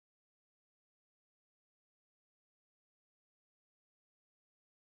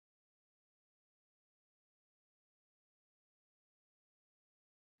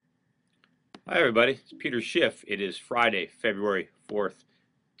Hi, everybody. It's Peter Schiff. It is Friday, February 4th,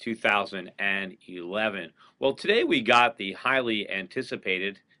 2011. Well, today we got the highly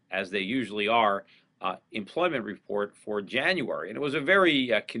anticipated, as they usually are, employment report for January. And it was a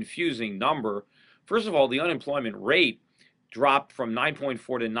very confusing number. First of all, the unemployment rate dropped from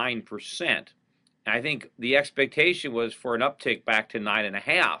 9.4 to 9%. And I think the expectation was for an uptick back to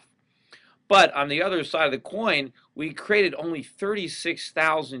 9.5. But on the other side of the coin, we created only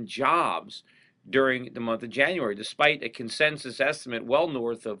 36,000 jobs during the month of January, despite a consensus estimate well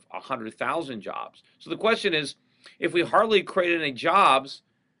north of 100,000 jobs. So the question is, if we hardly created any jobs,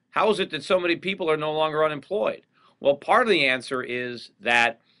 how is it that so many people are no longer unemployed? Well, part of the answer is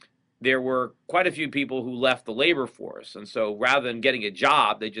that there were quite a few people who left the labor force. And so rather than getting a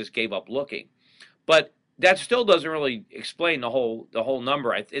job, they just gave up looking. But that still doesn't really explain the whole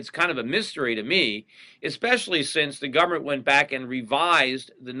number. It's kind of a mystery to me, especially since the government went back and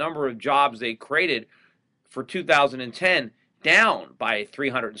revised the number of jobs they created for 2010 down by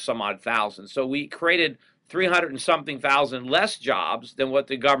 300 and some odd thousand. So we created 300 and something thousand less jobs than what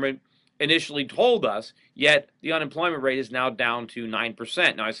the government initially told us, yet the unemployment rate is now down to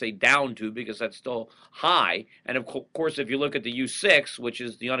 9%. Now I say down to because that's still high. And of course, if you look at the U6, which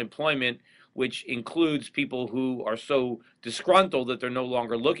is the unemployment which includes people who are so disgruntled that they're no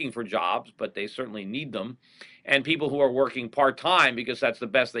longer looking for jobs, but they certainly need them, and people who are working part-time because that's the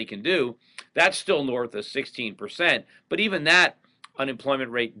best they can do, that's still north of 16%. But even that unemployment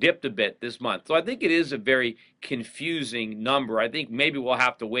rate dipped a bit this month. So I think it is a very confusing number. I think maybe we'll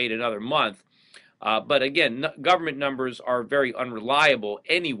have to wait another month. But again, government numbers are very unreliable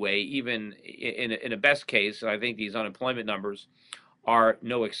anyway, even in a best case. And I think these unemployment numbers are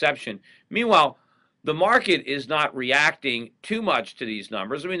no exception. Meanwhile, the market is not reacting too much to these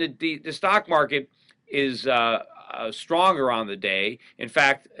numbers. I mean, the stock market is stronger on the day. In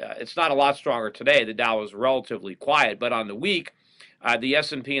fact, it's not a lot stronger today. The Dow is relatively quiet, but on the week, the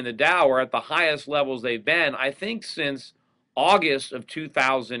S&P and the Dow are at the highest levels they've been, I think, since August of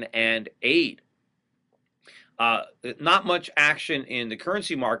 2008. Not much action in the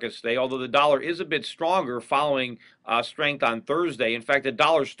currency markets today, although the dollar is a bit stronger following strength on Thursday. In fact, the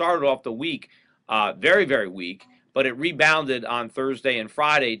dollar started off the week very, very weak, but it rebounded on Thursday and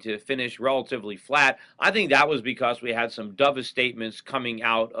Friday to finish relatively flat. I think that was because we had some dovish statements coming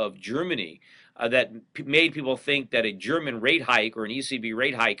out of Germany that made people think that a German rate hike or an ECB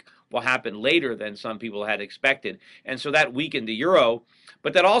rate hike will happen later than some people had expected. And so that weakened the euro,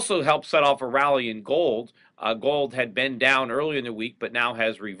 but that also helped set off a rally in gold. Gold had been down earlier in the week, but now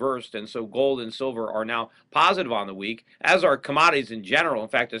has reversed. And so gold and silver are now positive on the week, as are commodities in general. In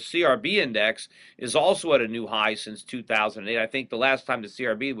fact, the CRB index is also at a new high since 2008. I think the last time the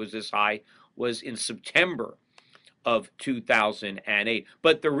CRB was this high was in September of 2008.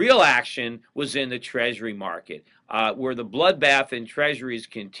 But the real action was in the Treasury market, where the bloodbath in Treasuries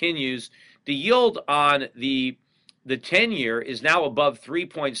continues. The yield on the 10-year is now above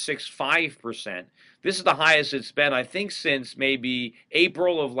 3.65%. This is the highest it's been, I think, since maybe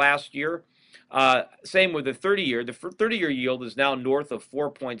April of last year. Same with the 30-year. The 30-year yield is now north of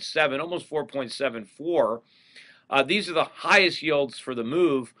 4.7, almost 4.74. These are the highest yields for the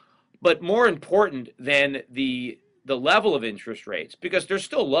move, but more important than the level of interest rates, because they're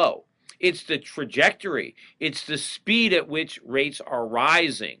still low. It's the trajectory. It's the speed at which rates are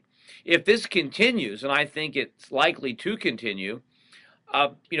rising. If this continues, and I think it's likely to continue,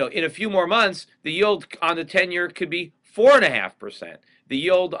 in a few more months, the yield on the 10-year could be 4.5%. The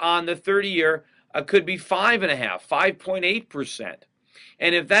yield on the 30-year could be 5.5%, 5.8%.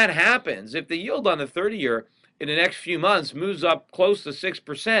 And if that happens, if the yield on the 30-year in the next few months moves up close to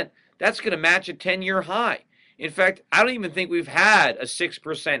 6%, that's going to match a 10-year high. In fact, I don't even think we've had a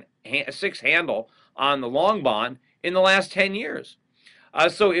 6% a 6 handle on the long bond in the last 10 years.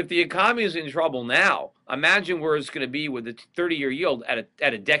 So if the economy is in trouble now, imagine where it's going to be with the 30-year yield at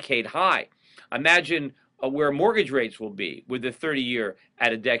a decade high. Imagine where mortgage rates will be with the 30-year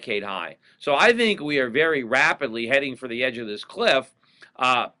at a decade high. So I think we are very rapidly heading for the edge of this cliff.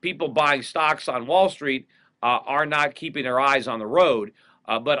 People buying stocks on Wall Street are not keeping their eyes on the road.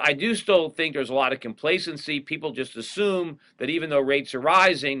 But I do still think there's a lot of complacency. People just assume that even though rates are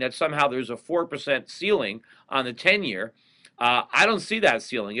rising, that somehow there's a 4% ceiling on the 10-year. I don't see that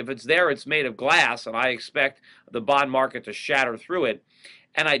ceiling. If it's there, it's made of glass, and I expect the bond market to shatter through it.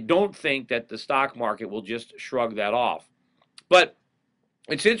 And I don't think that the stock market will just shrug that off. But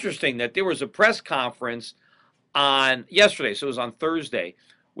it's interesting that there was a press conference on yesterday, so it was on Thursday,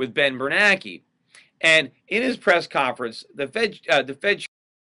 with Ben Bernanke. And in his press conference, the Fed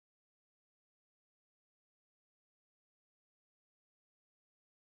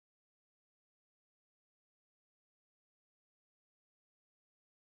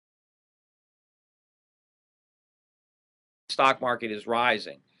stock market is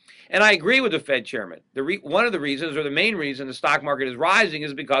rising. And I agree with the Fed chairman. One of the reasons, or the main reason the stock market is rising,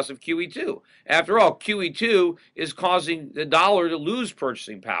 is because of QE2. After all, QE2 is causing the dollar to lose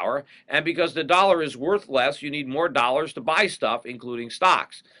purchasing power, and because the dollar is worth less, you need more dollars to buy stuff, including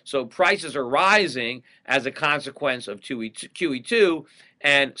stocks. So prices are rising as a consequence of QE2,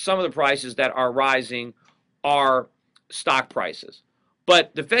 and some of the prices that are rising are stock prices.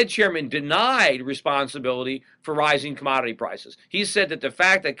 But the Fed chairman denied responsibility for rising commodity prices. He said that the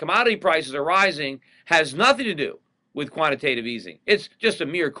fact that commodity prices are rising has nothing to do with quantitative easing. It's just a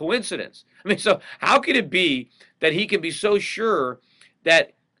mere coincidence. I mean, so how can it be that he can be so sure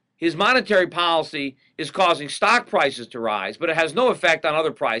that his monetary policy is causing stock prices to rise, but it has no effect on other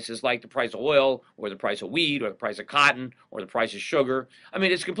prices like the price of oil or the price of wheat or the price of cotton or the price of sugar? I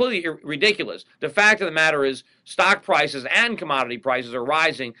mean, it's completely ridiculous. The fact of the matter is stock prices and commodity prices are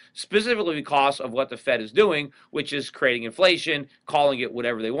rising specifically because of what the Fed is doing, which is creating inflation, calling it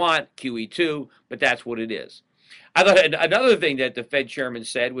whatever they want, QE2, but that's what it is. I thought another thing that the Fed chairman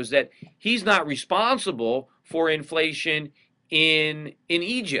said was that he's not responsible for inflation in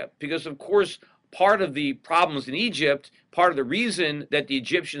Egypt, because of course part of the problems in Egypt, part of the reason that the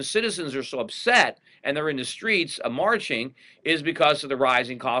Egyptian citizens are so upset and they're in the streets marching, is because of the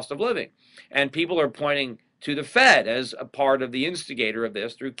rising cost of living. And people are pointing to the Fed as a part of the instigator of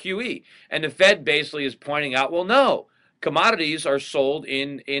this through QE. And the Fed basically is pointing out, well, no, commodities are sold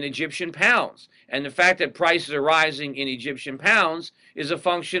in Egyptian pounds. And the fact that prices are rising in Egyptian pounds is a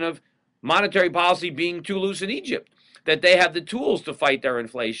function of monetary policy being too loose in Egypt, that they have the tools to fight their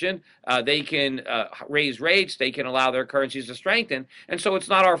inflation. They can raise rates. They can allow their currencies to strengthen. And so it's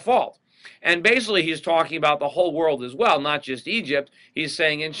not our fault. And basically, he's talking about the whole world as well, not just Egypt. He's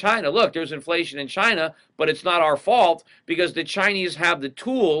saying in China, look, there's inflation in China, but it's not our fault because the Chinese have the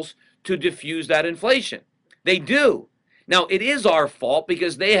tools to diffuse that inflation. They do. Now, it is our fault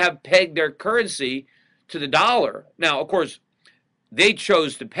because they have pegged their currency to the dollar. Now, of course, they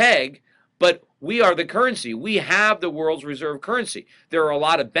chose to peg, but we are the currency. We have the world's reserve currency. There are a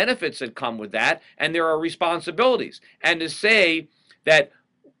lot of benefits that come with that, and there are responsibilities. And to say that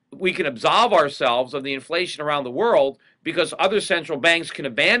we can absolve ourselves of the inflation around the world because other central banks can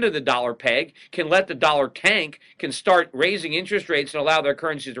abandon the dollar peg, can let the dollar tank, can start raising interest rates and allow their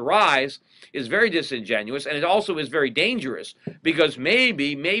currency to rise is very disingenuous, and it also is very dangerous because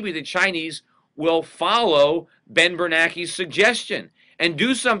maybe the Chinese will follow Ben Bernanke's suggestion and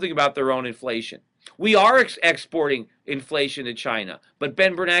do something about their own inflation. We are exporting inflation to China, but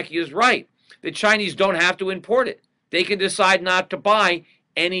Ben Bernanke is right. The Chinese don't have to import it. They can decide not to buy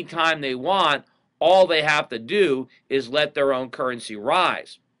anytime they want. All they have to do is let their own currency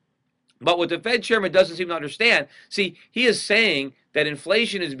rise. But what the Fed chairman doesn't seem to understand, see, he is saying that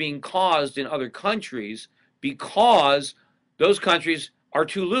inflation is being caused in other countries because those countries are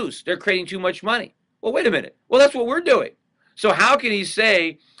too loose. They're creating too much money. Well, wait a minute. Well, that's what we're doing. So how can he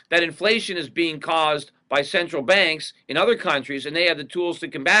say that inflation is being caused by central banks in other countries and they have the tools to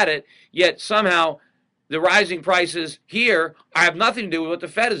combat it, yet somehow the rising prices here have nothing to do with what the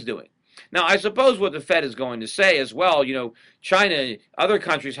Fed is doing? Now, I suppose what the Fed is going to say as well, you know, China, other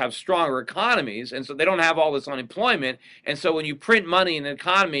countries have stronger economies, and so they don't have all this unemployment. And so when you print money in an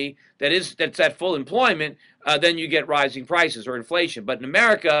economy that's at full employment, then you get rising prices or inflation. But in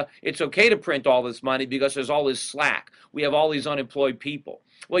America, it's okay to print all this money because there's all this slack. We have all these unemployed people.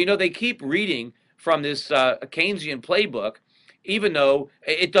 Well, you know, they keep reading from this Keynesian playbook, even though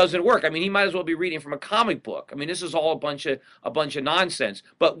it doesn't work. I mean, he might as well be reading from a comic book. I mean, this is all a bunch of nonsense.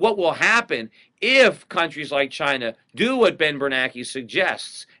 But what will happen if countries like China do what Ben Bernanke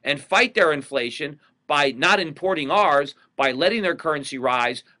suggests and fight their inflation by not importing ours, by letting their currency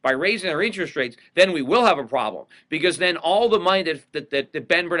rise, by raising their interest rates, then we will have a problem. Because then all the money that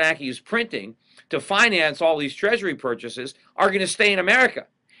Ben Bernanke is printing to finance all these treasury purchases are going to stay in America.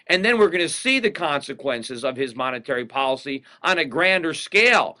 And then we're going to see the consequences of his monetary policy on a grander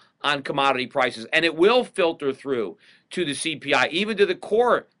scale on commodity prices. And it will filter through to the CPI, even to the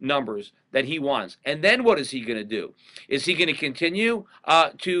core numbers that he wants. And then what is he going to do? Is he going to continue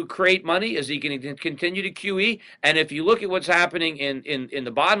to create money? Is he going to continue to QE? And if you look at what's happening in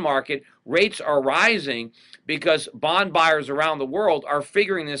the bond market, rates are rising because bond buyers around the world are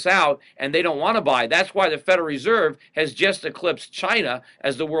figuring this out and they don't want to buy. That's why the Federal Reserve has just eclipsed China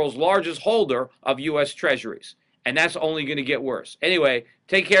as the world's largest holder of U.S. Treasuries. And that's only going to get worse. Anyway,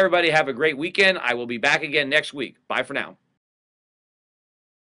 take care, everybody. Have a great weekend. I will be back again next week. Bye for now.